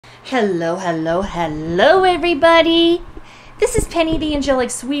Hello, hello, hello, everybody! This is Penny the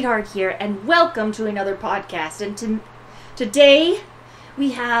Angelic Sweetheart here, and welcome to another podcast. And today,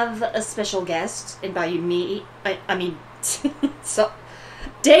 we have a special guest, and by me, I mean, so,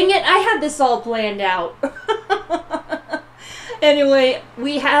 dang it, I had this all planned out. Anyway,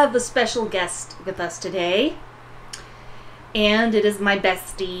 we have a special guest with us today, and it is my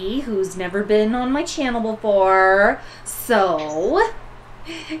bestie, who's never been on my channel before, so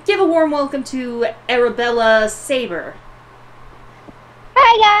give a warm welcome to Arabella Saber.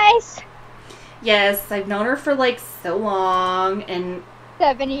 Hi guys! Yes, I've known her for like so long, and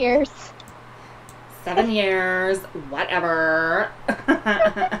 7 years. 7 years, whatever.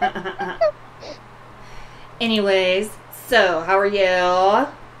 Anyways, so how are you?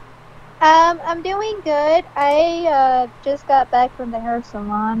 I'm doing good. I just got back from the hair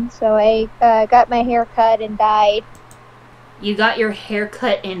salon, so I got my hair cut and dyed. You got your hair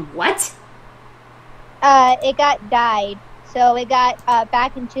cut in what? It got dyed, so it got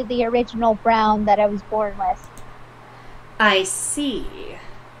back into the original brown that I was born with. I see.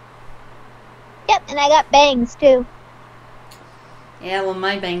 Yep, and I got bangs too. Yeah, well,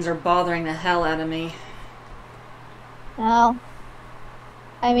 my bangs are bothering the hell out of me. Oh.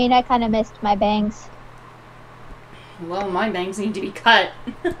 I mean, I kind of missed my bangs. Well, my bangs need to be cut.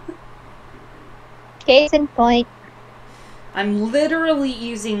 Case in point. I'm literally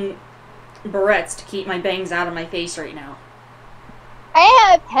using barrettes to keep my bangs out of my face right now. I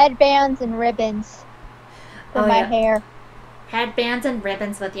have headbands and ribbons for my hair. Headbands and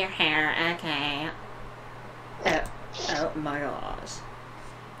ribbons with your hair, okay. Oh my gosh.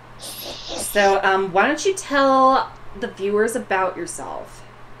 So, why don't you tell the viewers about yourself?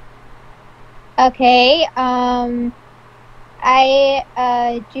 Okay,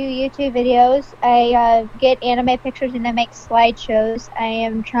 I do YouTube videos. I get anime pictures and I make slideshows. I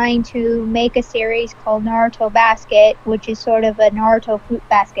am trying to make a series called Naruto Basket, which is sort of a Naruto Fruit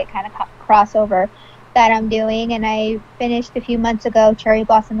Basket kind of crossover that I'm doing. And I finished a few months ago Cherry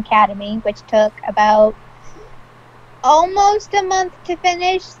Blossom Academy, which took about almost a month to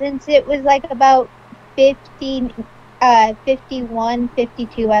finish since it was like about 51,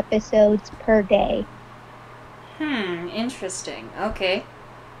 52 episodes per day. Interesting. Okay.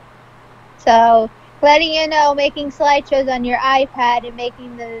 So, letting you know, making slideshows on your iPad and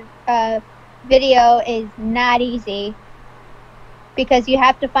making the video is not easy because you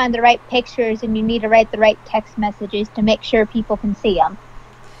have to find the right pictures and you need to write the right text messages to make sure people can see them.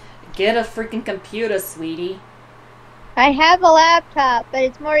 Get a freaking computer, sweetie. I have a laptop, but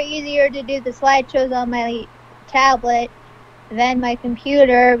it's more easier to do the slideshows on my tablet than my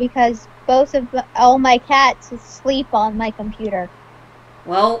computer because all my cats sleep on my computer.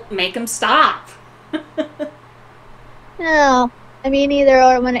 Well, make them stop. No, I mean either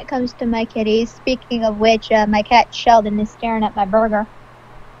or when it comes to my kitties. Speaking of which, my cat Sheldon is staring at my burger.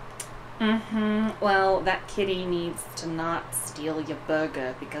 Well, that kitty needs to not steal your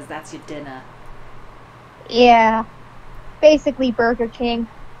burger because that's your dinner. Yeah, basically Burger King.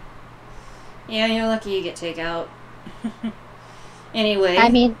 Yeah, you're lucky you get takeout. Anyway. I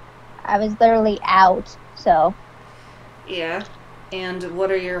mean, I was literally out, so. Yeah. And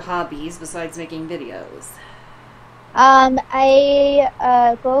what are your hobbies besides making videos? I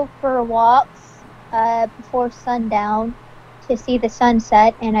go for walks before sundown to see the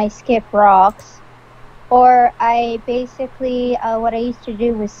sunset, and I skip rocks. Or I basically, what I used to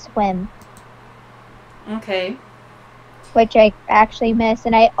do was swim. Okay. Which I actually miss.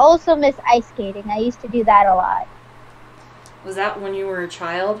 And I also miss ice skating. I used to do that a lot. Was that when you were a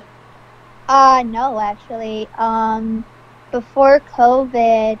child? No, actually. Before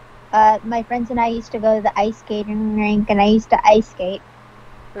COVID, my friends and I used to go to the ice skating rink, and I used to ice skate.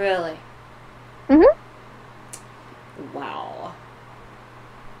 Really? Mm-hmm. Wow.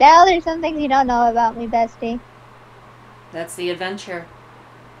 Now there's some things you don't know about me, bestie. That's the adventure.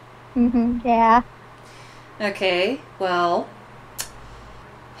 Yeah. Okay, well,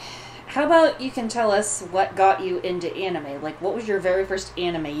 how about you can tell us what got you into anime? Like, what was your very first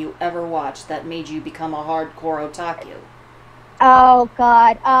anime you ever watched that made you become a hardcore otaku? Oh,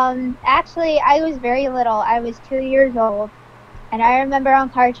 God. Actually, I was very little. I was 2 years old. And I remember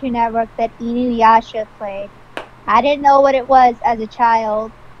on Cartoon Network that Inuyasha played. I didn't know what it was as a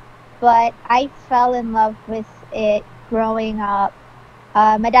child, but I fell in love with it growing up.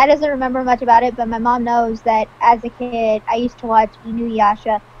 My dad doesn't remember much about it, but my mom knows that as a kid, I used to watch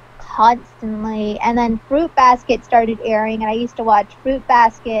Inuyasha constantly. And then Fruit Basket started airing, and I used to watch Fruit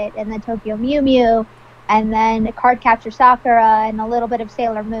Basket and then Tokyo Mew Mew and then Cardcaptor Sakura and a little bit of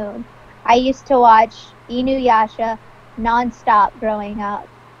Sailor Moon. I used to watch Inuyasha nonstop growing up.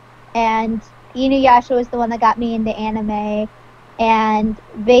 and Inuyasha was the one that got me into anime. And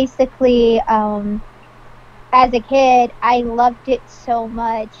basically, as a kid, I loved it so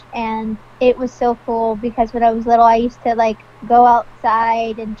much, and it was so cool because when I was little, I used to like go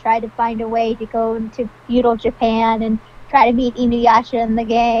outside and try to find a way to go into feudal Japan and try to meet Inuyasha and the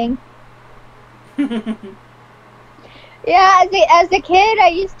gang. Yeah, as a kid, I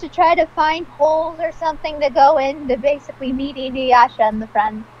used to try to find holes or something to go in to basically meet Inuyasha and the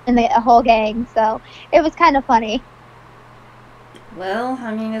friend and the whole gang. So it was kind of funny. Well,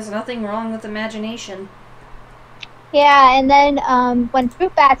 I mean, there's nothing wrong with imagination. Yeah, and then when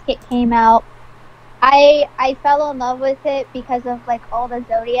Fruit Basket came out, I fell in love with it because of like all the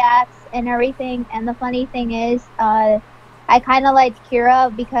zodiacs and everything. And the funny thing is, I kind of liked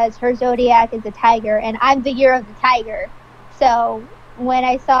Kira because her zodiac is a tiger, and I'm the year of the tiger. So when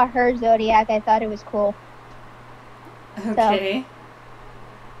I saw her zodiac, I thought it was cool. Okay. So,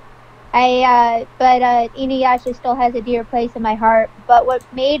 but Inuyasha still has a dear place in my heart. But what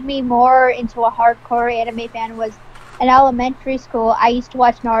made me more into a hardcore anime fan was in elementary school, I used to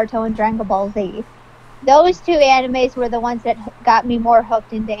watch Naruto and Dragon Ball Z. Those two animes were the ones that got me more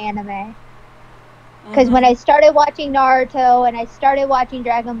hooked into anime. Because when I started watching Naruto and I started watching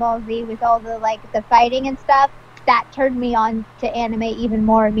Dragon Ball Z with all the like the fighting and stuff, that turned me on to anime even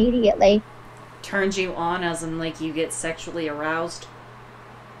more immediately. Turns you on as in like you get sexually aroused?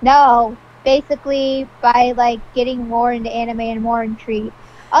 No, basically by like getting more into anime and more intrigued.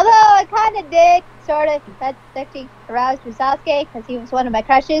 Although I kind of did sort of got sexually aroused with Sasuke because he was one of my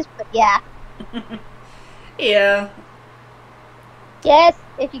crushes, but yeah. Yeah. Yes,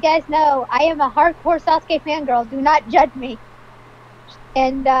 if you guys know, I am a hardcore Sasuke fangirl. Do not judge me.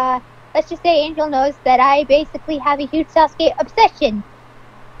 And let's just say Angel knows that I basically have a huge Sasuke obsession.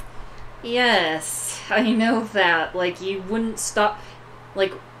 Yes, I know that. Like, you wouldn't stop.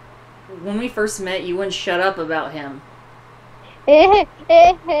 Like, when we first met, you wouldn't shut up about him. I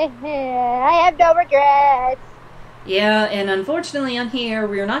have no regrets. Yeah, and unfortunately on here,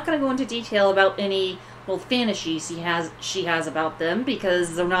 we're not going to go into detail about any, well, fantasies she has about them,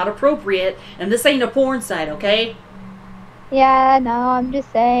 because they're not appropriate, and this ain't a porn site, okay? Yeah, no, I'm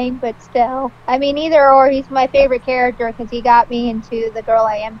just saying, but still. I mean, either or, he's my favorite character because he got me into the girl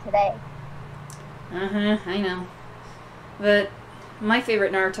I am today. I know. But my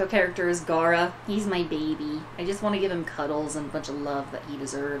favorite Naruto character is Gaara. He's my baby. I just want to give him cuddles and a bunch of love that he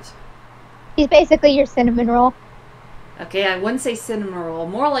deserves. He's basically your cinnamon roll. Okay, I wouldn't say cinnamon roll,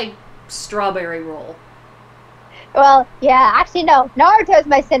 more like strawberry roll. Well, yeah, actually no. Naruto's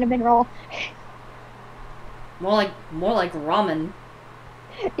my cinnamon roll. More like ramen.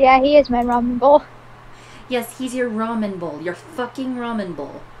 Yeah, he is my ramen bowl. Yes, he's your ramen bowl. Your fucking ramen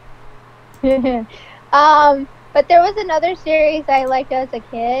bowl. But there was another series I liked as a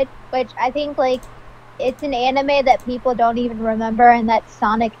kid, which I think like it's an anime that people don't even remember, and that's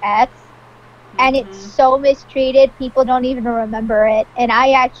Sonic X. And it's so mistreated, people don't even remember it. And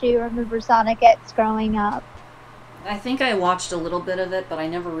I actually remember Sonic X growing up. I think I watched a little bit of it, but I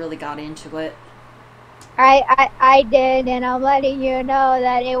never really got into it. I did, and I'm letting you know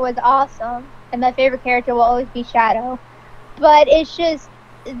that it was awesome. And my favorite character will always be Shadow. But it's just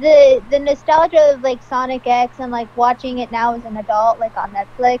the nostalgia of like Sonic X and like watching it now as an adult, like on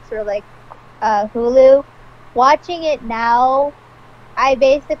Netflix or like Hulu. Watching it now, I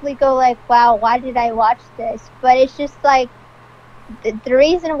basically go like, wow, why did I watch this? But it's just like the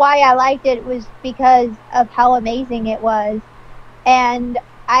reason why I liked it was because of how amazing it was. And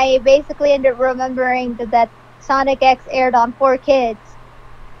I basically ended up remembering that Sonic X aired on 4Kids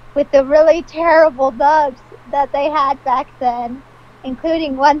with the really terrible dubs that they had back then,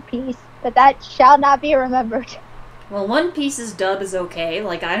 including One Piece, but that shall not be remembered. Well, One Piece's dub is okay.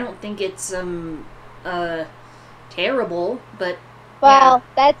 Like, I don't think it's terrible, but well, yeah.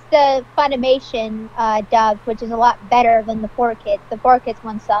 That's the Funimation dub, which is a lot better than the 4Kids. The 4Kids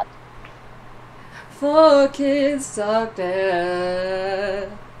one sucked. 4Kids sucked ass.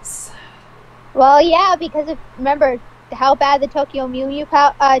 Well, yeah, because remember how bad the Tokyo Mew Mew's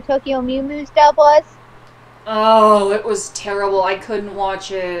dub was? Oh, it was terrible. I couldn't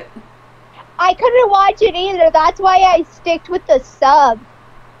watch it. I couldn't watch it either. That's why I sticked with the sub.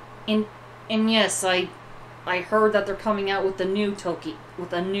 And yes, I heard that they're coming out with a new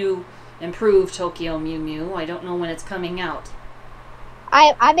improved Tokyo Mew Mew. I don't know when it's coming out.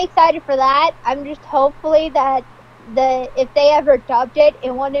 I'm excited for that. I'm just hopefully that if they ever dubbed it,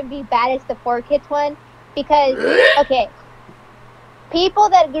 it wouldn't be bad as the 4Kids one. Because, okay, people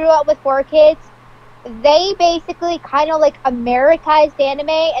that grew up with 4Kids, they basically kind of like Americanized anime,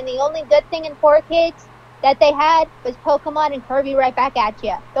 and the only good thing in 4Kids that they had was Pokemon and Kirby Right Back at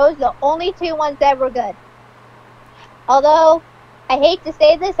Ya. Those are the only two ones that were good. Although, I hate to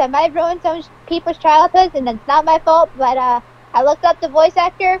say this, I might ruin some people's childhoods, and it's not my fault, but I looked up the voice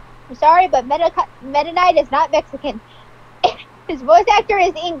actor. I'm sorry, but Meta Knight is not Mexican. His voice actor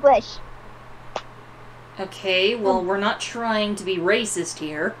is English. Okay, well, we're not trying to be racist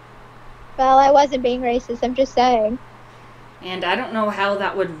here. Well, I wasn't being racist, I'm just saying. And I don't know how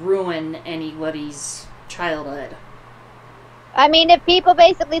that would ruin anybody's childhood. I mean, if people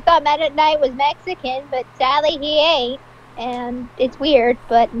basically thought Meta Knight was Mexican, but sadly he ain't. And it's weird,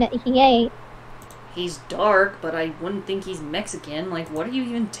 but he ain't. He's dark, but I wouldn't think he's Mexican. Like, what are you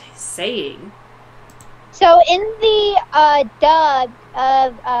even saying? So in the dub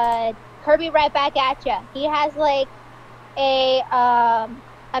of Kirby Right Back at Ya, he has like a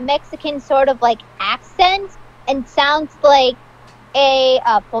Mexican sort of like accent and sounds like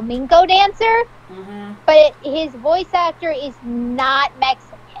a flamenco dancer. Mm-hmm. But his voice actor is not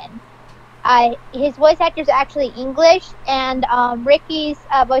Mexican. His voice actor is actually English, and Ricky's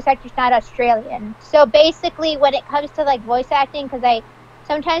voice actor is not Australian. So basically, when it comes to like voice acting, because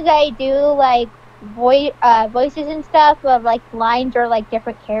sometimes I do like voices and stuff of like lines or like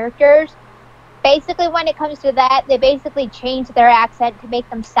different characters. Basically, when it comes to that, they basically change their accent to make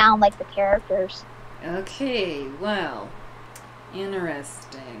them sound like the characters. Okay, well,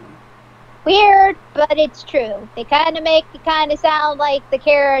 interesting. Weird, but it's true. They kind of make it kind of sound like the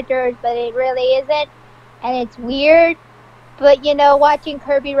characters, but it really isn't. And it's weird. But, you know, watching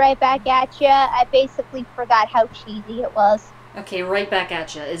Kirby Right Back at Ya, I basically forgot how cheesy it was. Okay, Right Back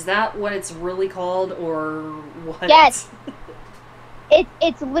at Ya. Is that what it's really called, or what? Yes.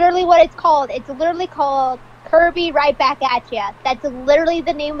 It's literally what it's called. It's literally called Kirby Right Back at Ya. That's literally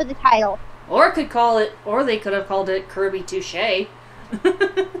the name of the title. Or they could have called it Kirby Touche.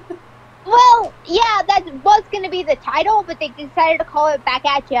 Well, yeah, that was going to be the title, but they decided to call it Back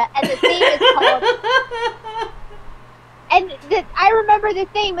at Ya, and the theme is called... And I remember the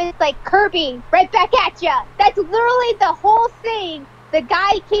theme is like, Kirby, right back at ya. That's literally the whole thing. The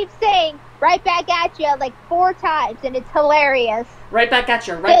guy keeps saying, right back at ya, like 4 times, and it's hilarious. Right back at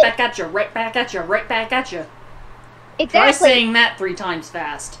ya, right back at ya, right back at ya, right back at ya. Exactly. Try saying that 3 times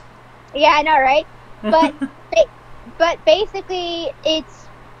fast. Yeah, I know, right? But basically, it's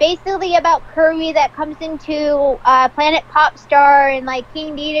basically about Kirby that comes into Planet Popstar, and like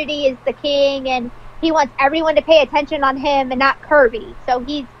King Dedede is the king, and he wants everyone to pay attention on him and not Kirby. So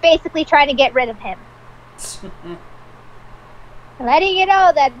he's basically trying to get rid of him. Letting you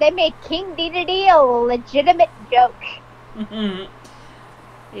know that they made King Dedede a legitimate joke.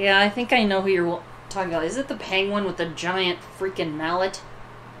 Yeah, I think I know who you're talking about. Is it the penguin with the giant freaking mallet?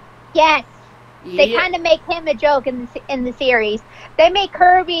 Yes. Yeah. They kind of make him a joke in the series. They make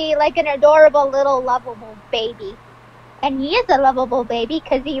Kirby like an adorable little lovable baby. And he is a lovable baby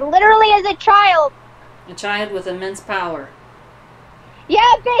because he literally is a child. A child with immense power.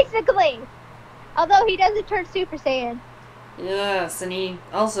 Yeah, basically. Although he doesn't turn Super Saiyan. Yes, and he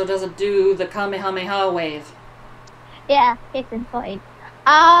also doesn't do the Kamehameha wave. Yeah, case in point.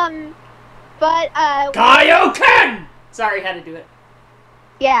 Kaioken! Sorry, had to do it.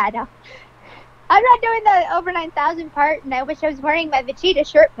 Yeah, I know. I'm not doing the over 9,000 part, and I wish I was wearing my Vegeta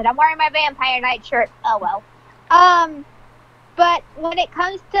shirt, but I'm wearing my Vampire Knight shirt. Oh well. But when it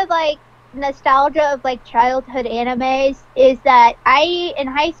comes to like nostalgia of like childhood animes, is that in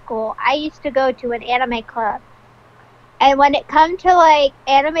high school I used to go to an anime club, and when it come to like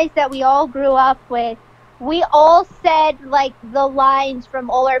animes that we all grew up with, we all said like the lines from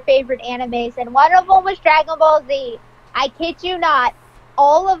all our favorite animes, and one of them was Dragon Ball Z. I kid you not,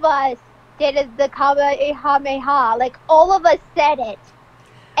 all of us did the Kamehameha. Like all of us said it,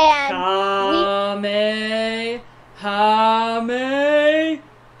 and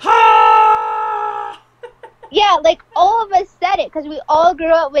yeah, like all of us said it because we all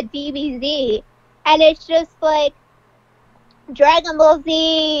grew up with DBZ, and it's just like Dragon Ball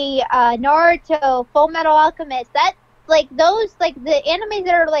Z, Naruto, Full Metal Alchemist. That's like those like the animes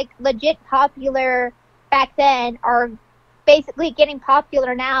that are like legit popular back then are basically getting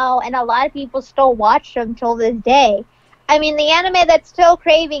popular now, and a lot of people still watch them till this day. I mean, the anime that's still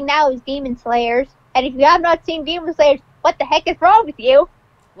craving now is Demon Slayers, and if you have not seen Demon Slayers, what the heck is wrong with you?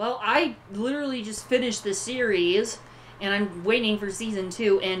 Well, I literally just finished the series, and I'm waiting for season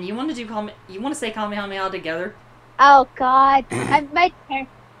 2. And you want to say Kamehameha together? Oh God, my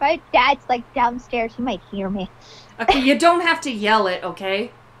dad's like downstairs. He might hear me. Okay, you don't have to yell it,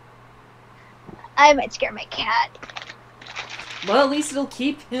 okay? I might scare my cat. Well, at least it'll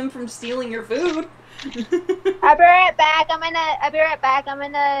keep him from stealing your food. I'll be right back. I'll be right back. I'm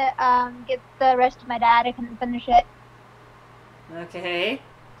gonna get the rest of my data and finish it. Okay.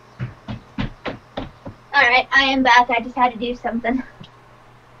 Alright, I am back. I just had to do something.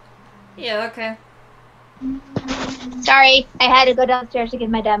 Yeah, okay. Sorry, I had to go downstairs to give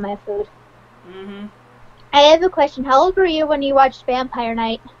my dad my food. Mm-hmm. I have a question. How old were you when you watched Vampire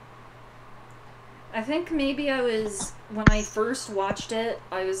Night? I think maybe when I first watched it,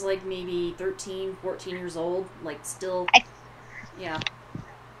 I was like maybe 13, 14 years old. Like still, yeah.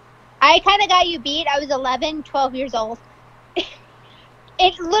 I kind of got you beat. I was 11, 12 years old.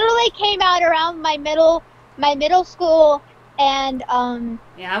 It literally came out around my middle school and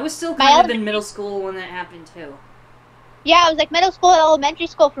Yeah, I was still kind of in middle school when that happened too. Yeah, it was like middle school and elementary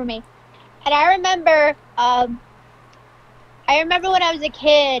school for me. And I remember when I was a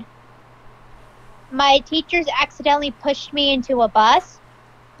kid, my teachers accidentally pushed me into a bus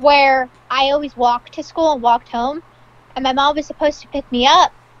where I always walked to school and walked home, and my mom was supposed to pick me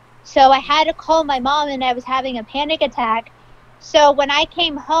up. So I had to call my mom, and I was having a panic attack. So when I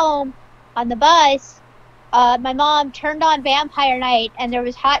came home on the bus, my mom turned on Vampire Night, and there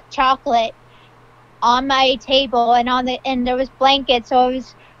was hot chocolate on my table, and there was blankets, so I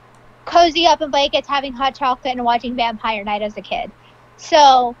was cozy up in blankets, having hot chocolate, and watching Vampire Night as a kid.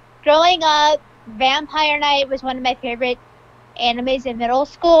 So growing up, Vampire Night was one of my favorite animes in middle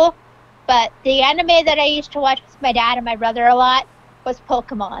school, but the anime that I used to watch with my dad and my brother a lot was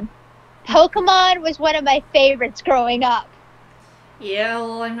Pokemon. Pokemon was one of my favorites growing up. Yeah,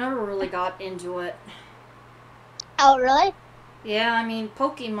 well, I never really got into it. Oh, really? Yeah, I mean,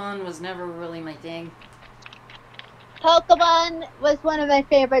 Pokemon was never really my thing. Pokemon was one of my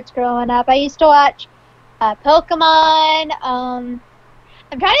favorites growing up. I used to watch Pokemon.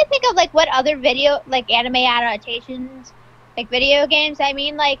 I'm trying to think of like what other anime adaptations, like video games. I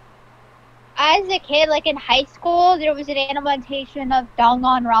mean, like as a kid, like in high school, there was an animation of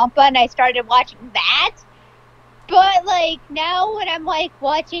Danganronpa, and I started watching that. But like now, when I'm like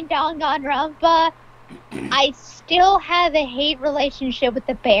watching Danganronpa, I still have a hate relationship with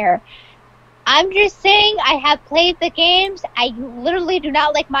the bear. I'm just saying, I have played the games. I literally do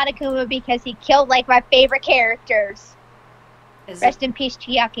not like Monokuma because he killed like my favorite characters. Rest in peace,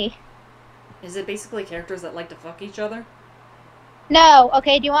 Chiyaki. Is it basically characters that like to fuck each other? No.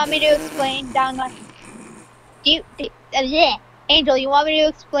 Okay, do you want me to explain Danganronpa? Angel, you want me to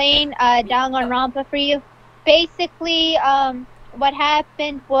explain Danganronpa for you? Basically, what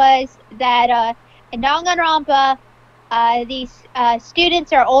happened was that in Danganronpa, these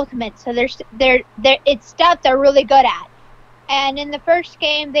students are ultimate, so it's stuff they're really good at. And in the first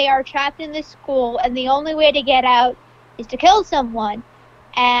game, they are trapped in this school, and the only way to get out is to kill someone.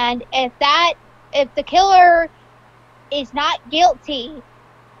 And if the killer is not guilty,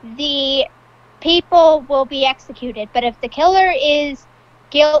 the people will be executed. But if the killer is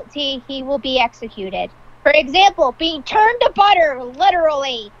guilty, he will be executed. For example, being turned to butter,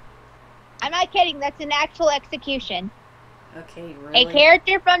 literally. I'm not kidding, that's an actual execution. Okay, really? A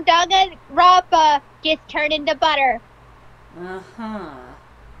character from Danganronpa gets turned into butter. Uh-huh.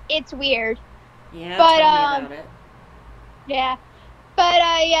 It's weird. Yeah, tell me about it. Yeah. But,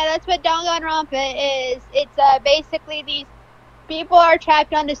 yeah, that's what Danganronpa is. It's, basically these people are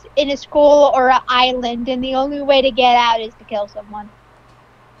trapped in a school or an island, and the only way to get out is to kill someone.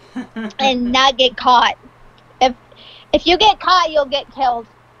 And not get caught. If you get caught, you'll get killed.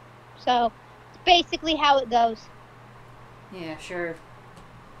 So, it's basically how it goes. Yeah, sure.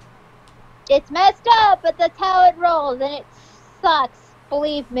 It's messed up, but that's how it rolls, and it sucks.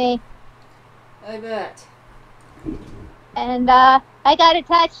 Believe me. I bet. And, I got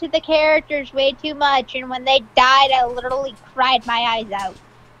attached to the characters way too much, and when they died, I literally cried my eyes out.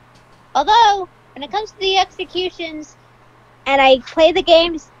 Although, when it comes to the executions, and I play the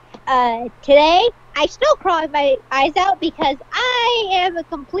games today, I still cry my eyes out because I am a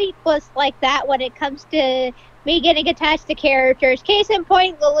complete puss like that when it comes to me getting attached to characters. Case in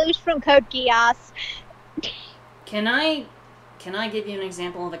point, Lelouch from Code Geass. Can I give you an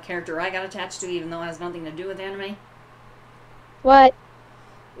example of a character I got attached to even though it has nothing to do with anime? What?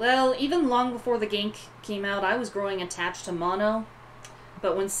 Well, even long before the game came out, I was growing attached to Mono.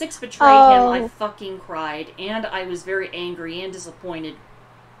 But when Six betrayed him, I fucking cried. And I was very angry and disappointed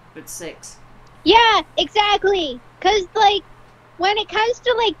with Six. Yeah, exactly. Because, like, when it comes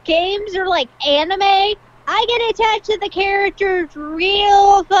to, like, games or, like, anime, I get attached to the characters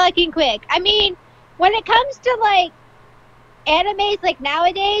real fucking quick. I mean, when it comes to, like, animes, like,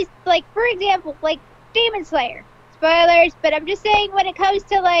 nowadays, like, for example, like, Demon Slayer. Spoilers, but I'm just saying when it comes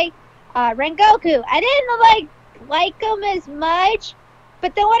to, like, Rengoku, I didn't, like him as much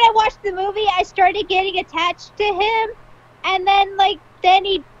But then when I watched the movie, I started getting attached to him. And then, then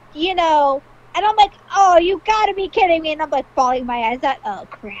he, and I'm like, oh, you gotta be kidding me. And I'm like, bawling my eyes out. Oh,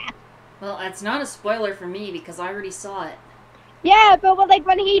 crap. Well, that's not a spoiler for me because I already saw it. Yeah, but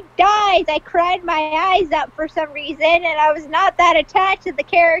when he dies, I cried my eyes out for some reason, and I was not that attached to the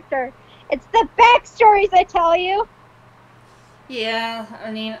character. It's the backstories, I tell you. Yeah,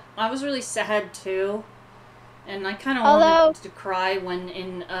 I mean, I was really sad too. And I kind of wanted to cry when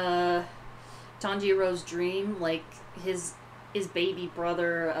in Tanjiro's dream, like his baby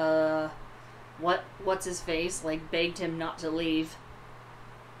brother, what's his face, like begged him not to leave.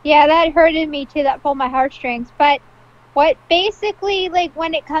 Yeah, that hurted me too. That pulled my heartstrings. But what basically,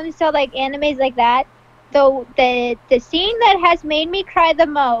 when it comes to animes like that, the scene that has made me cry the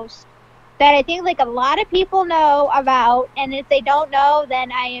most, that I think a lot of people know about, and if they don't know,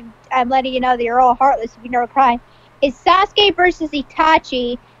 then I'm letting you know that you're all heartless if you never cry, is Sasuke versus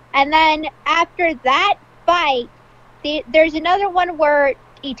Itachi. And then after that fight, there's another one where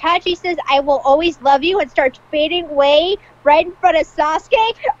Itachi says, "I will always love you," and starts fading away right in front of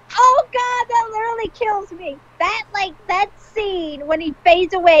Sasuke. Oh god, that literally kills me. That scene when he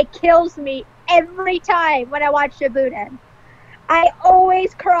fades away kills me every time when I watch Shippuden. I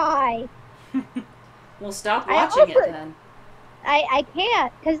always cry. Well, stop watching it then. I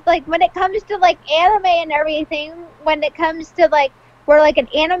can't, because when it comes to anime and everything, when it comes to where an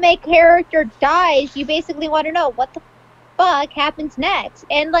anime character dies, you basically want to know what the fuck happens next.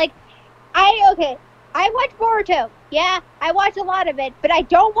 And I watch Boruto. Yeah, I watch a lot of it, but I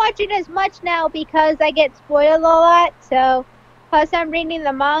don't watch it as much now because I get spoiled a lot. So plus I'm reading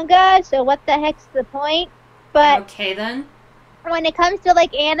the manga, so what the heck's the point? But okay then. When it comes to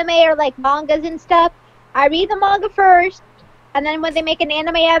anime or mangas and stuff, I read the manga first, and then when they make an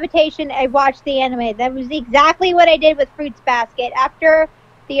anime adaptation, I watch the anime. That was exactly what I did with Fruits Basket. After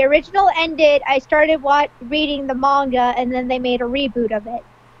the original ended, I started reading the manga, and then they made a reboot of it.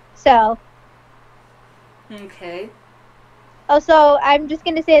 So. Okay. Also, I'm just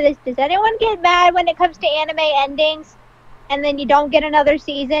going to say this. Does anyone get mad when it comes to anime endings, and then you don't get another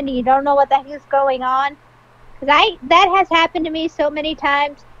season, and you don't know what the heck is going on? Because that has happened to me so many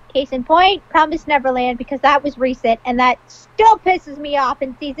times. Case in point, Promised Neverland, because that was recent, and that still pisses me off,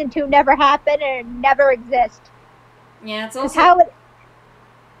 and season 2 never happened, and it never exists. Yeah, it's also...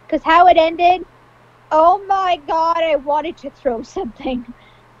 Because how it ended, oh my god, I wanted to throw something.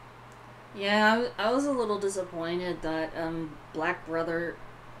 Yeah, I was a little disappointed that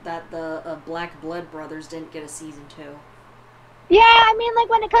the Black Blood Brothers didn't get a season 2. Yeah, I mean,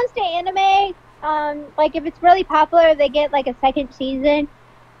 when it comes to anime, if it's really popular, they get a second season.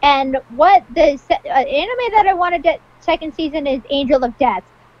 And what the anime that I wanted to second season is Angel of Death.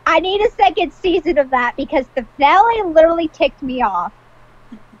 I need a second season of that because the finale literally ticked me off.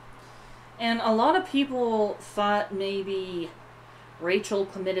 And a lot of people thought maybe Rachel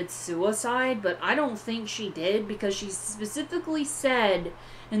committed suicide, but I don't think she did because she specifically said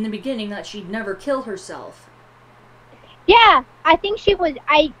in the beginning that she'd never kill herself. Yeah, I think she was.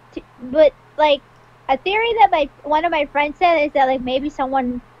 But a theory that one of my friends said is that maybe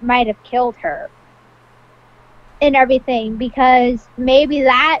someone might have killed her and everything, because maybe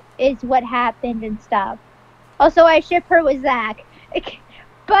that is what happened and stuff. Also, I ship her with Zach.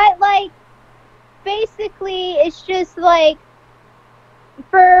 But basically it's just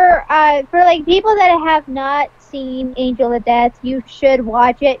for people that have not seen Angel of Death, you should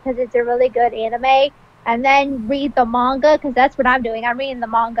watch it because it's a really good anime, and then read the manga, because that's what I'm doing. I'm reading the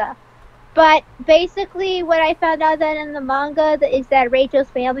manga. But basically what I found out that in the manga is that Rachel's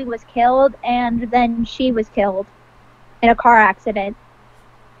family was killed, and then she was killed in a car accident.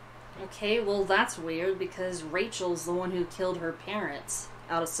 Okay, well that's weird because Rachel's the one who killed her parents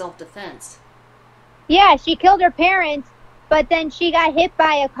out of self-defense. Yeah, she killed her parents, but then she got hit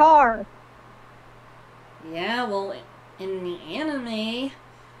by a car. Yeah, well, in the anime,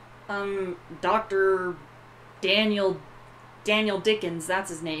 Dr. Daniel Dickens, that's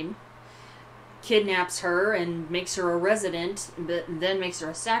his name, kidnaps her and makes her a resident, but then makes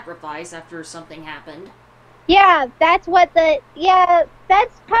her a sacrifice after something happened. Yeah, that's kind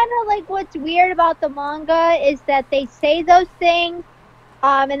of what's weird about the manga, is that they say those things,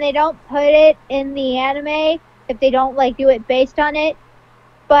 and they don't put it in the anime if they don't do it based on it.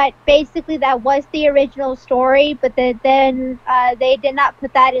 But basically that was the original story, but then they did not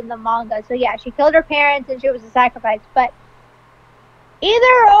put that in the manga. So yeah, she killed her parents and she was a sacrifice. But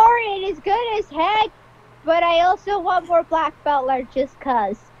either or, it is good as heck, but I also want more Black Belt art just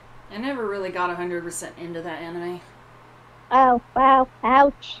cuz. I never really got 100% into that anime. Oh, wow.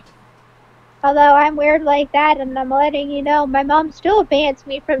 Ouch. Although I'm weird like that, and I'm letting you know, my mom still bans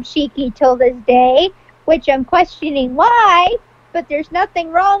me from Shiki till this day, which I'm questioning why, but there's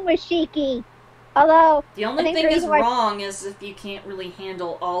nothing wrong with Shiki. Although, The I only think the thing is reason why... wrong is if you can't really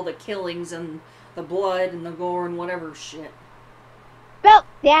handle all the killings and the blood and the gore and whatever shit. Well,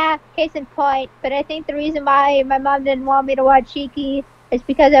 yeah, case in point, but I think the reason why my mom didn't want me to watch Shiki is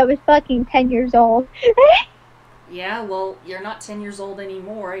because I was fucking 10 years old. Yeah, well, you're not 10 years old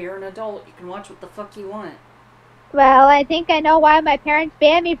anymore. You're an adult. You can watch what the fuck you want. Well, I think I know why my parents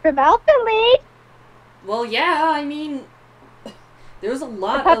banned me from Alpha League. Well, yeah, I mean, there's a The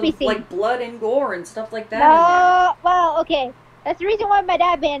lot puppy of, scene. like, blood and gore and stuff like that in No, well, okay. That's the reason why my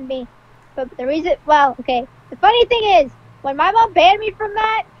dad banned me. But the reason, well, okay. The funny thing is, when my mom banned me from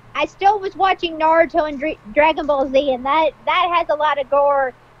that, I still was watching Naruto and Dragon Ball Z, and that has a lot of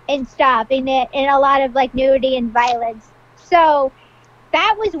gore and stuff in it, and a lot of, like, nudity and violence. So,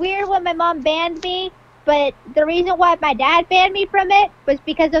 that was weird when my mom banned me, but the reason why my dad banned me from it was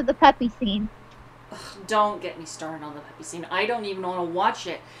because of the puppy scene. there. Ugh, don't get me started on the puppy scene. I don't even want to watch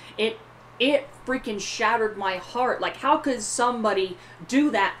it. It freaking shattered my heart. Like, how could somebody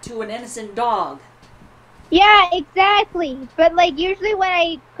do that to an innocent dog? Yeah, exactly. But, like, usually when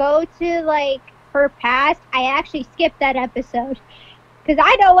I go to, like, her past, I actually skip that episode. Because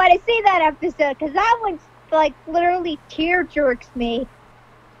I don't want to see that episode. Because that one's, like, literally tear jerks me.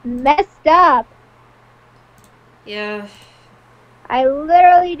 Messed up. Yeah. I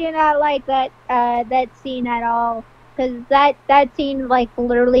literally do not like that that scene at all. Because that scene, like,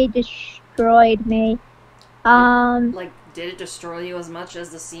 literally destroyed me. Like, did it destroy you as much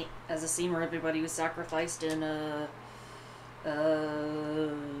as the scene where everybody was sacrificed in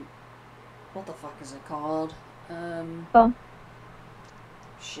what the fuck is it called? Oh.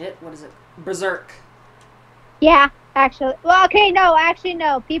 Shit, what is it? Berserk. Yeah, actually. Well, okay,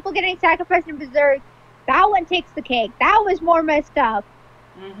 no. People getting sacrificed in Berserk, that one takes the cake. That was more messed up.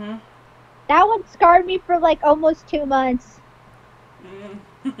 Mm-hmm. That one scarred me for, like, almost 2 months.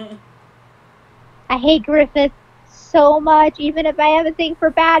 Mm-hmm. I hate Griffith so much, even if I have a thing for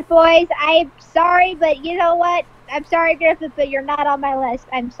bad boys. I'm sorry, but you know what? I'm sorry, Griffith, but you're not on my list.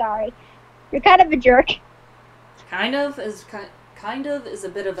 I'm sorry. You're kind of a jerk. Kind of is a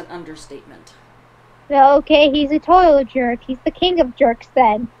bit of an understatement. Well, okay, he's a total jerk. He's the king of jerks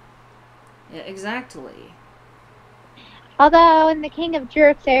then. Yeah, exactly. Although, in the king of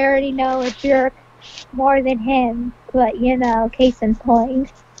jerks, I already know a jerk more than him. But, you know, case in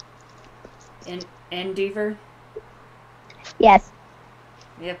point. And Endeavor? Yes.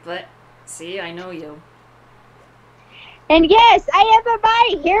 Yeah, but see, I know you. And yes, I am a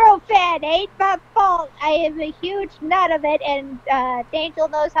My Hero fan. Ain't my fault. I am a huge nut of it, and Angel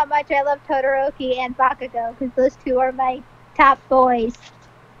knows how much I love Todoroki and Bakugo, because those two are my top boys.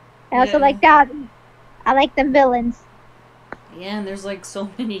 I also like Dabi. I like them villains. Yeah, and there's like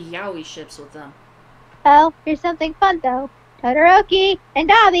so many yaoi ships with them. Oh, here's something fun though. Todoroki and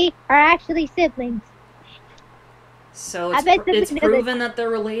Dabi are actually siblings. So it's proven that they're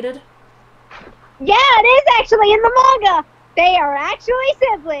related? Yeah, it is actually in the manga. They are actually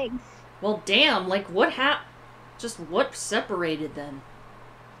siblings. Well, damn, like what what separated them?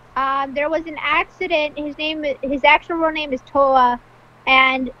 There was an accident. His actual real name is Toa,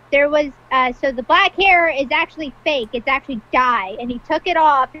 and there was so the black hair is actually fake. It's actually dye, and he took it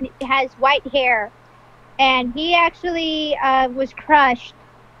off, and it has white hair. And he actually was crushed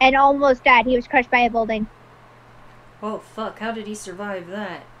and almost died. He was crushed by a building. Oh fuck! How did he survive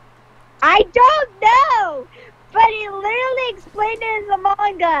that? I don't know, but he literally explained it in the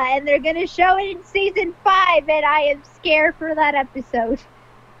manga, and they're gonna show it in season 5, and I am scared for that episode.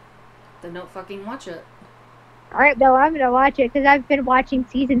 Then don't fucking watch it. Alright, no, I'm gonna watch it, because I've been watching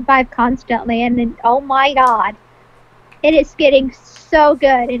season 5 constantly, and oh my god. It is getting so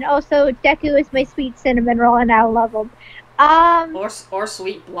good, and also Deku is my sweet cinnamon roll, and I love him. Or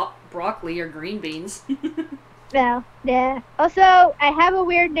sweet broccoli or green beans. No, yeah. Also, I have a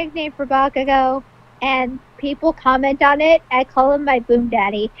weird nickname for Bakugo, and people comment on it. I call him my Boom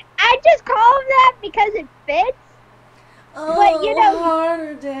Daddy. I just call him that because it fits. Oh, but, you know,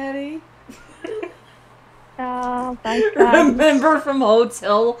 harder, Daddy. Oh my god. Remember from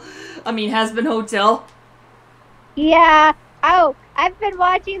Has Been Hotel? Yeah. Oh, I've been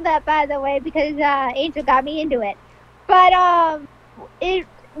watching that, by the way, because Angel got me into it. But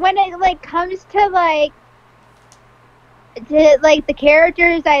when it like comes to the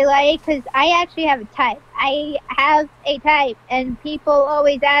characters I like, because I actually have a type. I have a type, and people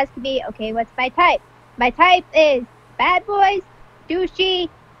always ask me, okay, what's my type? My type is bad boys, douchey,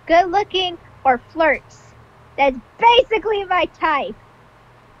 good looking, or flirts. That's basically my type.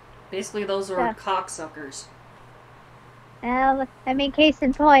 Basically, those are cocksuckers. Well, I mean, case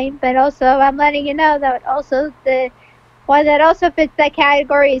in point, but also I'm letting you know that also the one that also fits that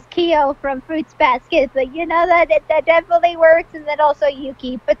category is Kyo from Fruits Basket, but you know that that definitely works, and then also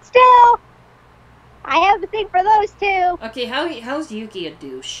Yuki. But still, I have a thing for those two. Okay, how's Yuki a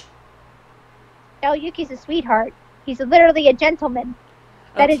douche? No, Yuki's a sweetheart. He's literally a gentleman.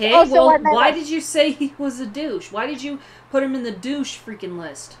 That okay, is also well, on my why list. did you say he was a douche? Why did you put him in the douche freaking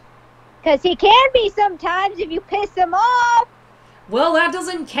list? Because he can be sometimes if you piss him off. Well, that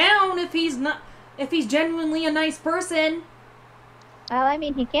doesn't count if he's genuinely a nice person. Well, I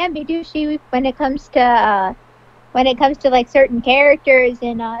mean, he can be douchey when it comes to like certain characters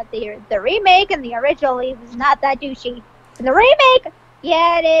in the remake, and the original he was not that douchey. In the remake,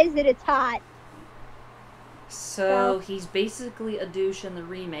 yeah, it is, and it's hot. So he's basically a douche in the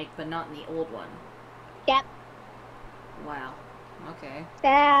remake, but not in the old one. Yep. Wow. Okay.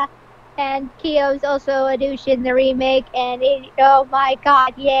 Yeah. And Kyo's also a douche in the remake, and oh my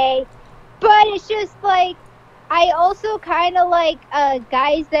god, yay. But it's just like, I also kind of like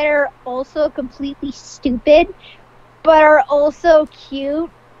guys that are also completely stupid, but are also cute,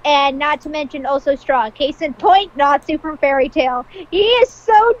 and not to mention also strong. Case in point, Natsu from Fairy Tail. He is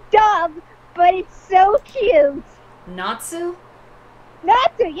so dumb, but it's so cute. Natsu?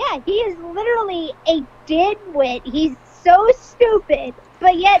 Natsu, yeah, he is literally a dimwit. He's so stupid,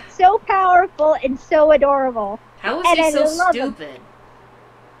 but yet so powerful and so adorable. How is he so stupid?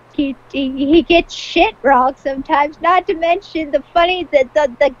 He gets shit wrong sometimes. Not to mention the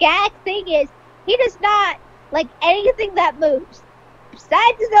gag thing is he does not like anything that moves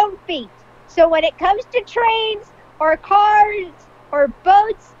besides his own feet. So when it comes to trains or cars or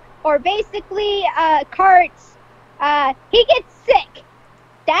boats or basically carts, he gets sick.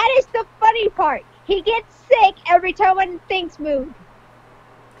 That is the funny part. He gets sick every time when things move.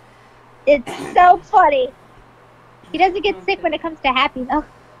 It's so funny. He doesn't get sick when it comes to happy, though.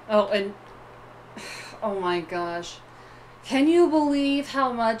 Oh, and... Oh my gosh. Can you believe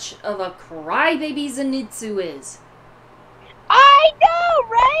how much of a crybaby Zenitsu is? I know,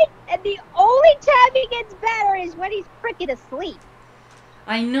 right? And the only time he gets better is when he's freaking asleep.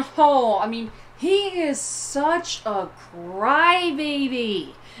 I know. I mean, he is such a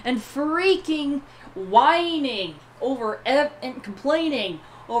crybaby. And freaking whining over and complaining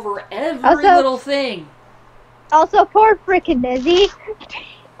over every little thing. Also, poor freaking Nezzy.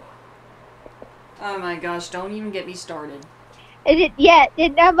 Oh my gosh, don't even get me started.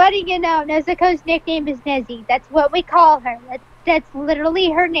 Nobody, Nezuko's nickname is Nezzy. That's what we call her. That's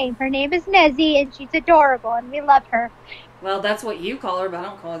literally her name. Her name is Nezzy, and she's adorable, and we love her. Well, that's what you call her, but I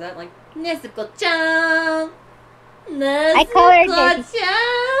don't call her that. Like, Nezuko-chan! Nezuko-chan! I call her Nezzy.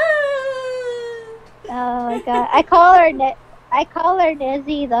 Oh my god. I call her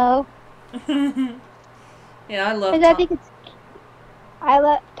Nezzy, though. Yeah, I love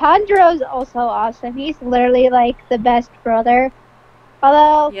Tanjiro's also awesome. He's literally like the best brother.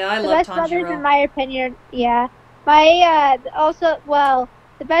 Although yeah, I the love best Tanjiro. brothers in my opinion, yeah. The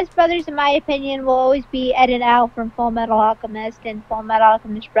best brothers in my opinion will always be Ed and Al from Full Metal Alchemist and Full Metal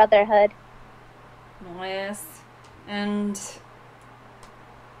Alchemist Brotherhood. Yes. And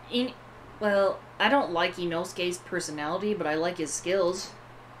well, I don't like Inosuke's personality, but I like his skills.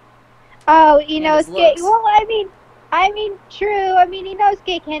 Oh, Inosuke. Well, I mean, true. I mean,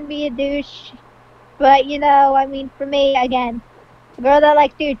 Inosuke can be a douche, but for me, again, a girl that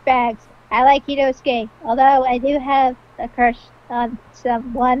likes douchebags, I like Inosuke. Although I do have a crush on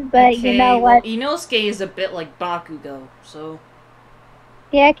someone, but okay, you know what? Well, Inosuke is a bit like Bakugo, so.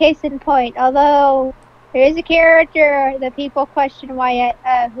 Yeah, case in point. Although there is a character that people question who I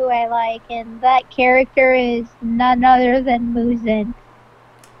like, and that character is none other than Muzan.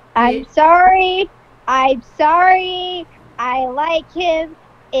 I'm sorry. I like him.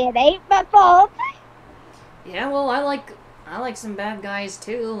 It ain't my fault. Yeah, well, I like some bad guys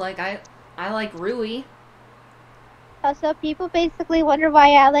too. Like I like Rui. Also, people basically wonder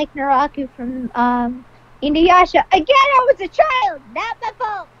why I like Naraku from Inuyasha. Again, I was a child. Not my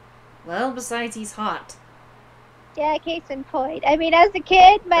fault. Well, besides, he's hot. Yeah, case in point. I mean, as a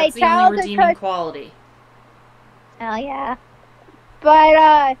kid, my That's the only redeeming quality. Oh yeah.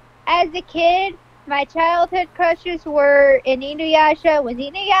 But as a kid, my childhood crushes were in Inuyasha. Was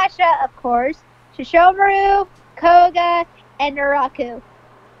Inuyasha, of course, Shishomaru, Koga, and Naraku.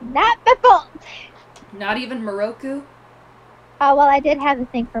 Not my fault. Not even Moroku? Oh, well, I did have a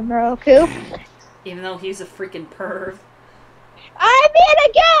thing for Moroku. Even though he's a freaking perv. I mean,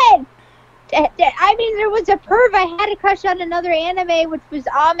 again! There was a perv. I had a crush on another anime, which was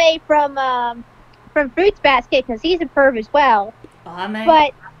Ame from Fruits Basket, because he's a perv as well. Ame?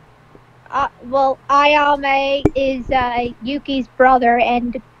 But, well, Ayame is Yuki's brother,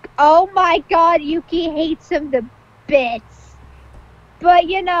 and oh my god, Yuki hates him to bits. But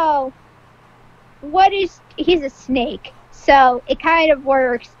he's a snake, so it kind of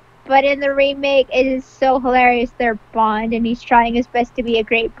works. But in the remake, it is so hilarious their bond, and he's trying his best to be a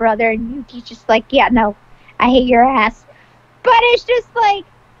great brother, and Yuki's just like, yeah, no, I hate your ass. But it's just like,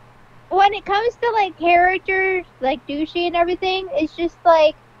 when it comes to like characters, like douchey and everything, it's just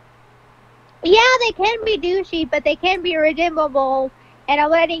like, yeah, they can be douchey, but they can be redeemable. And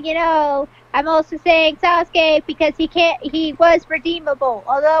I'm letting you know, I'm also saying Sasuke because he was redeemable.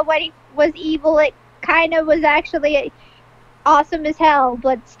 Although when he was evil, it kind of was actually awesome as hell.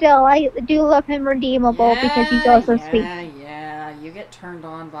 But still, I do love him redeemable because he's also sweet. Yeah. You get turned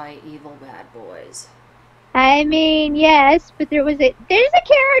on by evil bad boys. I mean, yes, but there's a character that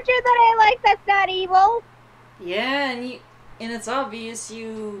I like that's not evil. Yeah, and it's obvious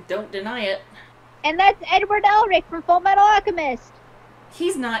you don't deny it. And that's Edward Elric from Full Metal Alchemist.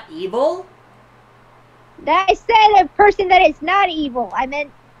 He's not evil. I said a person that is not evil. I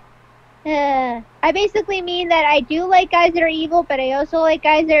meant, I basically mean that I do like guys that are evil, but I also like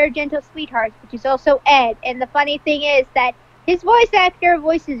guys that are gentle sweethearts, which is also Ed. And the funny thing is that his voice actor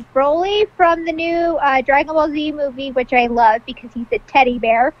voices Broly from the new Dragon Ball Z movie, which I love because he's a teddy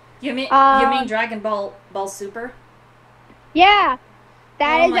bear. You mean Dragon Ball Super? Yeah,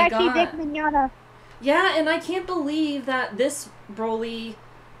 that is actually God. Vic Mignogna. Yeah, and I can't believe that this Broly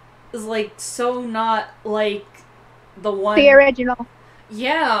is like so not like the one. The original.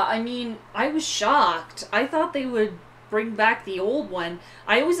 Yeah, I mean, I was shocked. I thought they would bring back the old one.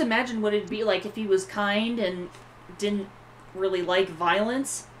 I always imagined what it'd be like if he was kind and didn't really like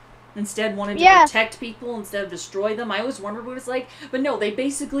violence. Instead wanted to protect people instead of destroy them. I always wondered what it's like. But no, they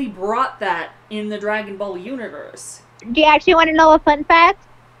basically brought that in the Dragon Ball universe. Do you actually want to know a fun fact?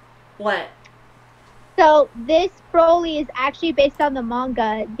 What? So this Broly is actually based on the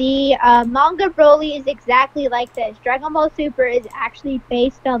manga. The manga Broly is exactly like this. Dragon Ball Super is actually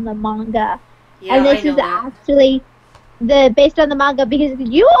based on the manga. Yeah, and this is actually based on the manga because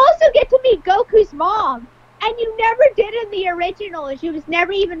you also get to meet Goku's mom. And you never did in the original, and she was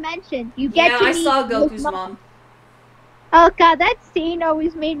never even mentioned. You get to meet I saw Goku's mom. Oh god, that scene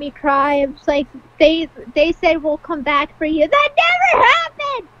always made me cry. It was like they said we'll come back for you. That never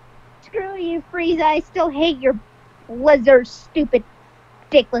happened. Screw you, Frieza. I still hate your lizard, stupid,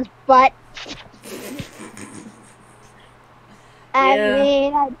 dickless butt. I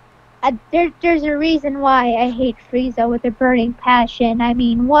mean, there's a reason why I hate Frieza with a burning passion. I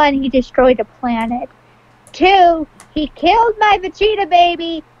mean, 1, he destroyed a planet. 2, he killed my Vegeta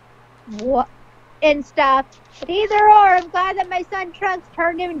baby. And stuff. But either or, I'm glad that my son Trunks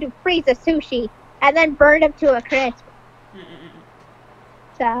turned him into Frieza sushi and then burned him to a crisp.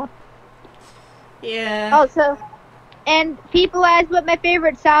 So. Yeah. Also, and people ask what my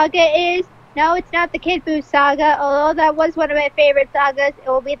favorite saga is. No, it's not the Kid Buu saga, although that was one of my favorite sagas. It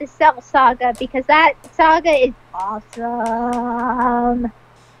will be the Cell saga because that saga is awesome.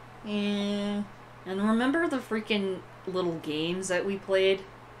 Yeah. And remember the freaking little games that we played?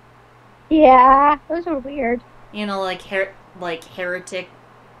 Yeah, those were weird. You know, like Heretic,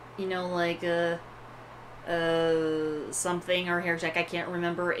 you know, like something or Heretic, I can't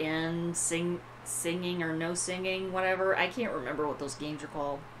remember, and singing or no singing, whatever. I can't remember what those games are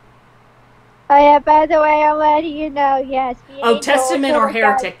called. Oh yeah, by the way, I'm letting you know, yes. Testament or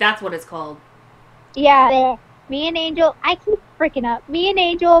Heretic, that's what it's called. Yeah, me and Angel, I keep freaking up. Me and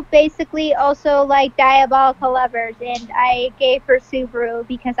Angel basically also like diabolical lovers, and I gave her Subaru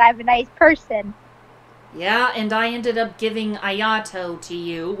because I'm a nice person. Yeah, and I ended up giving Ayato to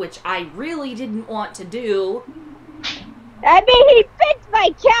you, which I really didn't want to do. I mean, he fits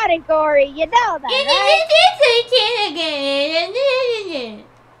my category, you know that, right?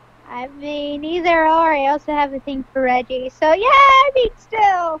 I mean, either or, I also have a thing for Reggie. So, yeah, I mean,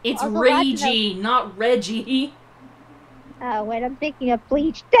 still. It's Reggie, not Reggie. Oh, wait, I'm thinking of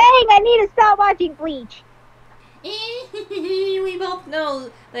Bleach. Dang, I need to stop watching Bleach. We both know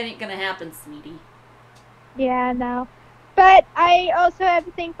that ain't gonna happen, sweetie. Yeah, no. But I also have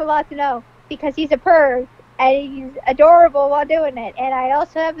a thing for Latino, because he's a perv, and he's adorable while doing it. And I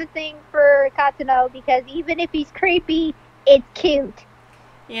also have a thing for Katsuno, because even if he's creepy, it's cute.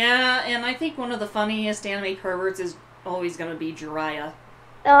 Yeah, and I think one of the funniest anime perverts is always gonna be Jiraiya.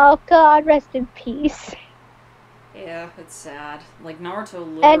 Oh god, rest in peace. Yeah, it's sad. Like, Naruto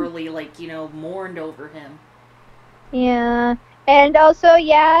literally, mourned over him. Yeah. And also,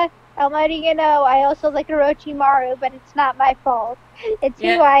 yeah, I'm letting you know, I also like Orochimaru, but it's not my fault. It's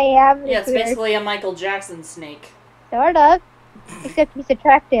who I am. Yeah, it's basically a Michael Jackson snake. Sort of. Except he's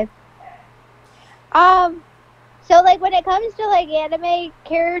attractive. So like when it comes to like anime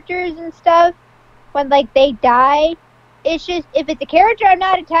characters and stuff, when like they die, it's just if it's a character I'm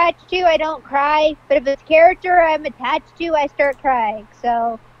not attached to, I don't cry. But if it's a character I'm attached to, I start crying.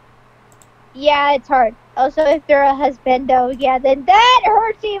 So yeah, it's hard. Also, if they're a husbando, yeah, then that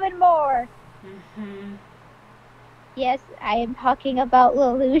hurts even more. Mm-hmm. Yes, I am talking about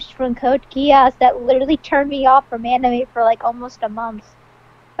Lelouch from Code Geass that literally turned me off from anime for like almost a month.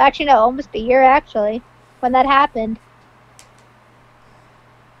 Actually, no, almost a year actually, when that happened.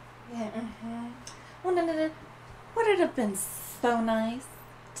 Yeah. Mm-hmm. Wouldn't it have been so nice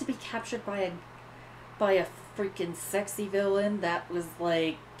to be captured by a freaking sexy villain that was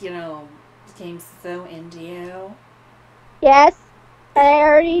like, became so into you? Yes, I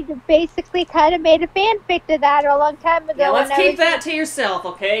already basically kind of made a fanfic to that a long time Yeah, ago let's when I keep was. that to yourself,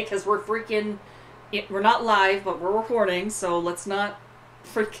 okay? Because we're not live, but we're recording, so let's not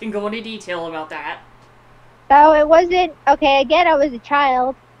freaking go into detail about that. So it wasn't okay. Again, I was a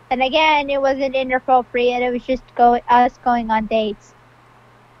child, and again, it wasn't inappropriate. It was just us going on dates.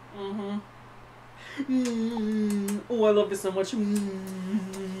 Mm-hmm. Oh, I love you so much.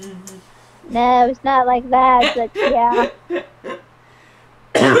 No, it's not like that. But yeah,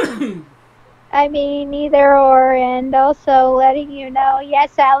 I mean either or, and also letting you know.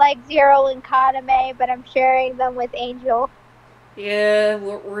 Yes, I like Zero and Kaname, but I'm sharing them with Angel. Yeah,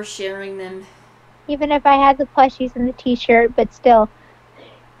 we're sharing them. Even if I had the plushies and the T-shirt, but still.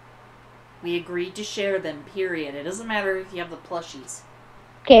 We agreed to share them, period. It doesn't matter if you have the plushies.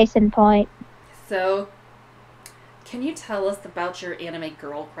 Case in point. So, can you tell us about your anime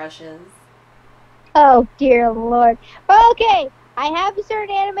girl crushes? Oh dear lord. Okay, I have a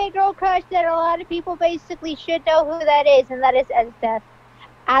certain anime girl crush that a lot of people basically should know who that is, and that is Esteth.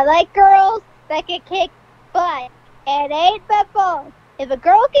 I like girls that can kick butt, and ain't but both. If a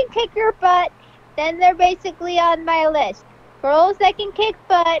girl can kick your butt, then they're basically on my list. Girls that can kick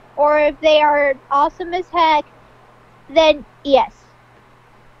butt, or if they are awesome as heck, then yes,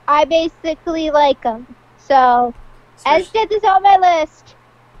 I basically like them. So, Especially, Esteth is on my list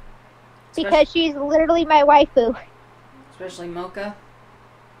especially, because she's literally my waifu. especially Mocha.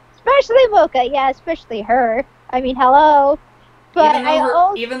 Especially Mocha, yeah, especially her. I mean, hello. But Even though I her,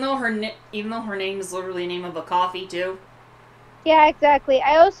 also, even though her name is literally the name of a coffee too. yeah, exactly.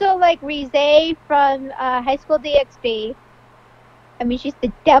 I also like Rize from High School DxD. I mean, she's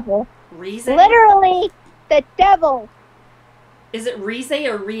the devil. Rize? Literally, the devil. Is it Rize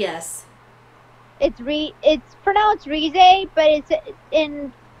or Ries? It's pronounced Rize, but it's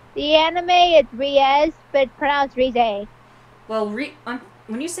in the anime it's Riez, but pronounced Rize. Well,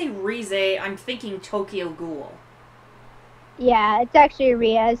 when you say Rize, I'm thinking Tokyo Ghoul. Yeah, it's actually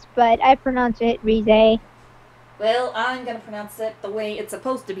Riez, but I pronounce it Rize. Well, I'm gonna pronounce it the way it's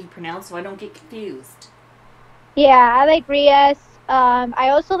supposed to be pronounced so I don't get confused. Yeah, I like Riez. I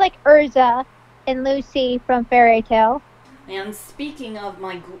also like Urza and Lucy from Fairy Tail. And speaking of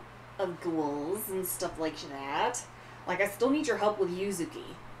of ghouls and stuff like that, like I still need your help with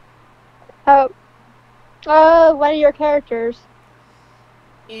Yuzuki. Oh, one of your characters.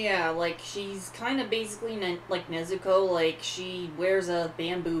 Yeah, like she's kind of basically like Nezuko. Like she wears a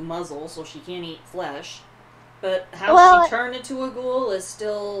bamboo muzzle so she can't eat flesh, but how Well, she turned into a ghoul is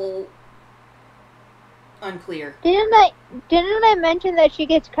still unclear. didn't I mention that she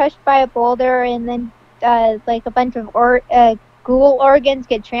gets crushed by a boulder and then like a bunch of ghoul organs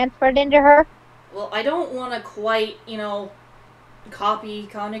get transferred into her? Well, I don't want to quite, copy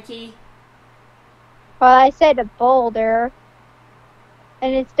Kaneki. Well, I said a boulder,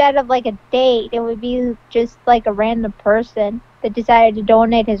 and instead of like a date, it would be just like a random person that decided to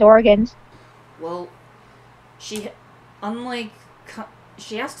donate his organs. Well, she, unlike,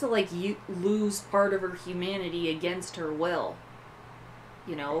 she has to like lose part of her humanity against her will.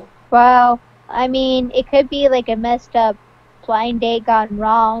 You know. Well, I mean, it could be like a messed up blind date gone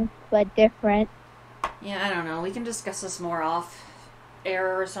wrong, but different. Yeah, I don't know. We can discuss this more off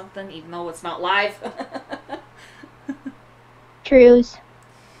air or something, even though it's not live. Trues.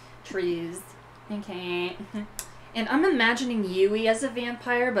 Trees. Okay. And I'm imagining Yui as a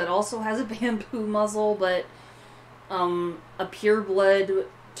vampire, but also has a bamboo muzzle, but a pureblood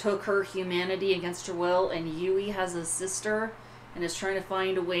took her humanity against her will, and Yui has a sister and is trying to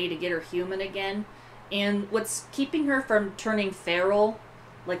find a way to get her human again. And what's keeping her from turning feral,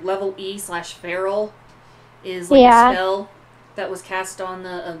 like level E/feral, is like a spell that was cast on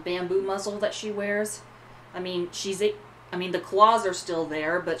the bamboo muzzle that she wears. I mean, the claws are still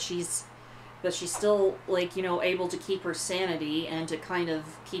there, but she's still like, able to keep her sanity and to kind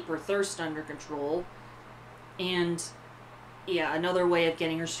of keep her thirst under control. And yeah, another way of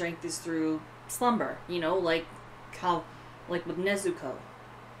getting her strength is through slumber. Like how, like with Nezuko.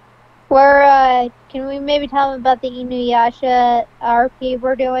 Can we maybe tell them about the Inuyasha RP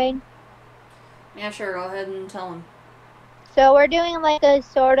we're doing? Yeah, sure. Go ahead and tell him. So we're doing like a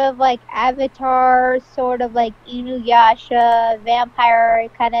sort of like Avatar, sort of like Inuyasha, vampire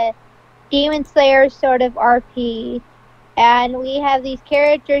kind of Demon Slayer sort of RP. And we have these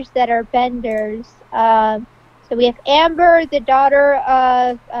characters that are benders. So we have Amber, the daughter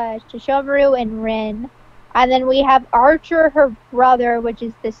of Shishomaru and Rin. And then we have Archer, her brother, which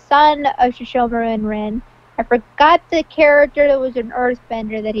is the son of Shishomaru and Rin. I forgot the character that was an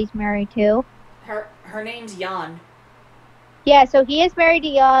earthbender that he's married to. Her name's Yan. Yeah, so he is married to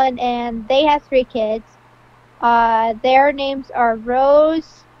Yan, and they have 3 kids. Their names are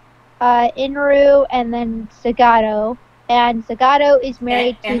Rose, Inru, and then Zagato. And Zagato is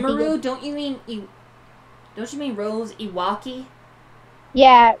married to Emeru? Don't you mean Rose Iwaki?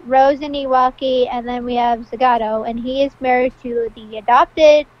 Yeah, Rose and Iwaki, and then we have Zagato, and he is married to the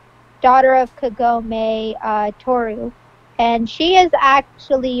adopted daughter of Kagome, Toru. And she is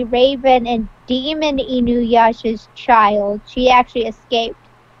actually Raven and Demon Inuyasha's child. She actually escaped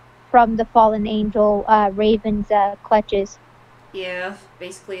from the fallen angel Raven's clutches. Yeah,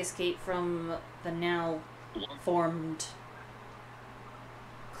 basically escaped from the now formed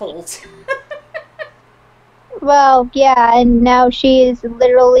cult. Well, yeah, and now she is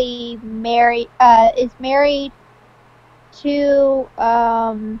literally married to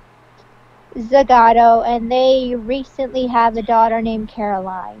Zagato, and they recently have a daughter named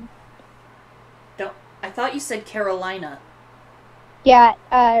Caroline. I thought you said Carolina. Yeah,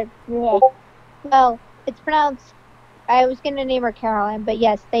 well, it's pronounced, I was going to name her Caroline, but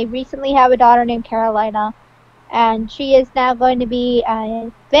yes, they recently have a daughter named Carolina, and she is now going to be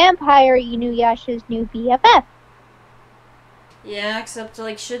Vampire Inuyasha's new BFF. Yeah, except,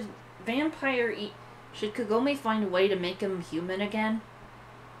 like, should Kagome find a way to make him human again?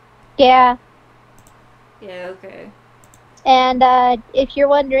 Yeah. Yeah, okay. And if you're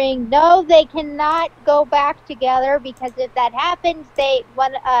wondering, no, they cannot go back together, because if that happens, they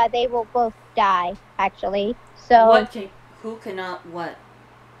will both die, actually. So who cannot what?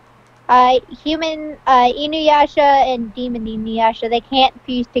 Human Inuyasha and Demon Inuyasha, they can't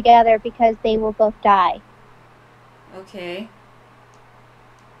fuse together because they will both die. Okay.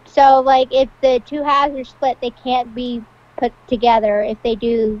 So, like, if the 2 halves are split, they can't be put together. If they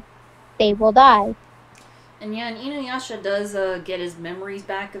do, they will die. And yeah, and Inuyasha does get his memories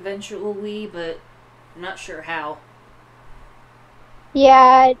back eventually, but I'm not sure how.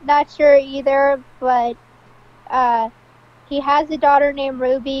 Yeah, not sure either, but he has a daughter named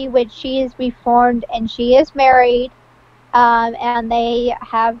Ruby, which she is reformed, and she is married, and they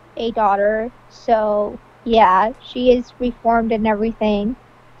have a daughter. So, yeah, she is reformed and everything.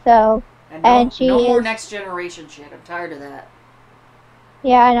 So, and no more Next Generation shit. I'm tired of that.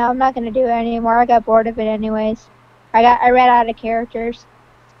 Yeah, I know. I'm not gonna do it anymore. I got bored of it anyways. I ran out of characters.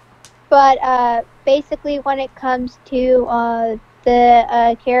 But basically, when it comes to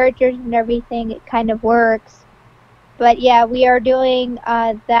the characters and everything, it kind of works. But yeah, we are doing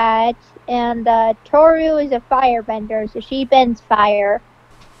that, and Toru is a firebender, so she bends fire,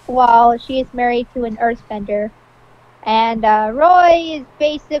 while she is married to an earthbender. And Roy is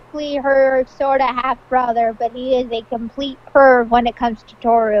basically her sort of half-brother, but he is a complete perv when it comes to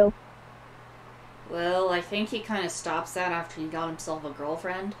Toru. Well, I think he kind of stops that after he got himself a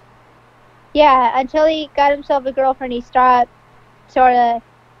girlfriend. Yeah, until he got himself a girlfriend, he stopped sort of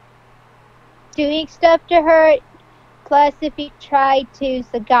doing stuff to her. Plus, if he tried to,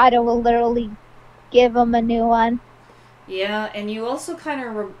 Zagato will literally give him a new one. Yeah, and you also kind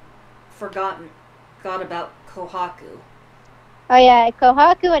of forgot about Kohaku. Oh yeah,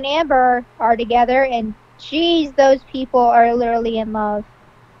 Kohaku and Amber are together, and geez, those people are literally in love.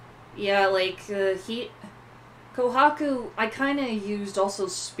 Yeah, like, Kohaku, I kind of used also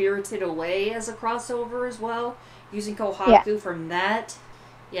Spirited Away as a crossover as well, using Kohaku from that.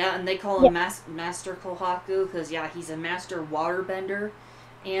 Yeah, and they call him Master Kohaku, because, yeah, he's a master waterbender.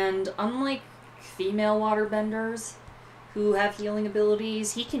 And unlike female waterbenders who have healing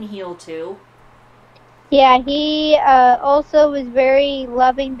abilities, he can heal too. Yeah, he also was very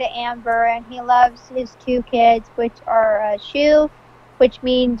loving to Amber, and he loves his 2 kids, which are Shu, which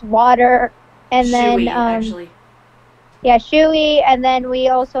means water, and Shui, then actually. Yeah, Shui, and then we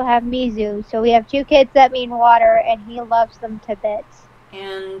also have Mizu. So we have 2 kids that mean water, and he loves them to bits.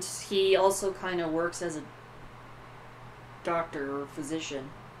 And he also kind of works as a doctor or physician.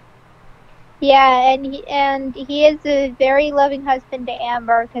 Yeah, and he is a very loving husband to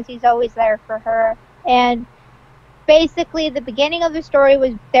Amber, because he's always there for her. And basically the beginning of the story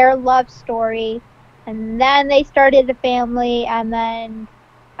was their love story, and then they started a family, and then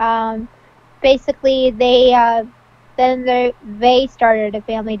basically they started a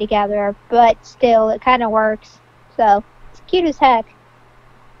family together, but still it kind of works. So it's cute as heck.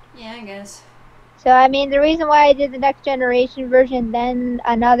 Yeah, I guess. So I mean, the reason why I did the Next Generation version, then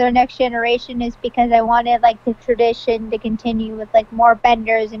another Next Generation, is because I wanted like the tradition to continue with like more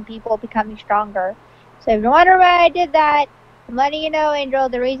benders and people becoming stronger. So if you wonder why I did that, I'm letting you know, Angel.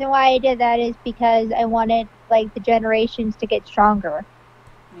 The reason why I did that is because I wanted like the generations to get stronger.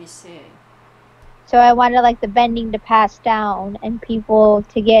 Let me see. So I wanted like the bending to pass down and people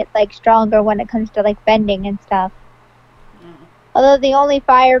to get like stronger when it comes to like bending and stuff. Mm. Although the only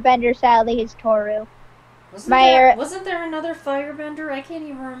firebender sadly is Toru. Wasn't there another firebender? I can't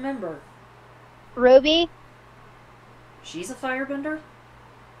even remember. Ruby? She's a firebender?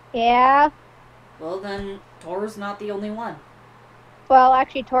 Yeah. Well, then Toru's not the only one. Well,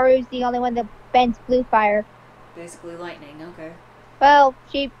 actually, Toru's the only one that bends blue fire. Basically lightning, okay. Well,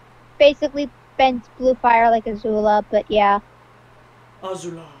 she basically bends blue fire like Azula, but yeah.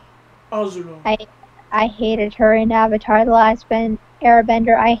 Azula. I hated her in Avatar: The Last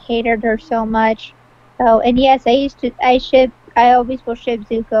Airbender. I hated her so much. Oh, and yes, I always will ship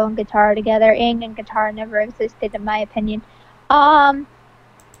Zuko and Guitar together. Aang and Guitar never existed, in my opinion.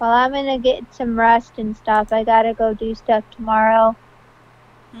 Well, I'm gonna get some rest and stuff. I gotta go do stuff tomorrow.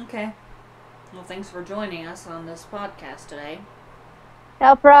 Okay. Well, thanks for joining us on this podcast today.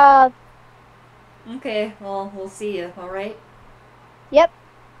 No prob. Okay, well, we'll see you, alright? Yep.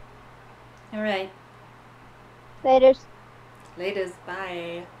 Alright. Laters. Laters,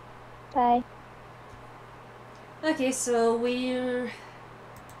 bye. Bye. Okay, so we're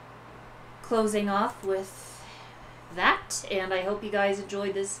closing off with that, and I hope you guys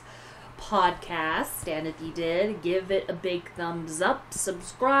enjoyed this podcast, and if you did, give it a big thumbs up,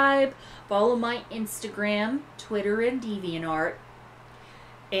 subscribe, follow my Instagram, Twitter, and DeviantArt,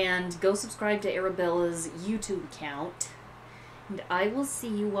 and go subscribe to Arabella's YouTube account, and I will see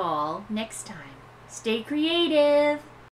you all next time. Stay creative!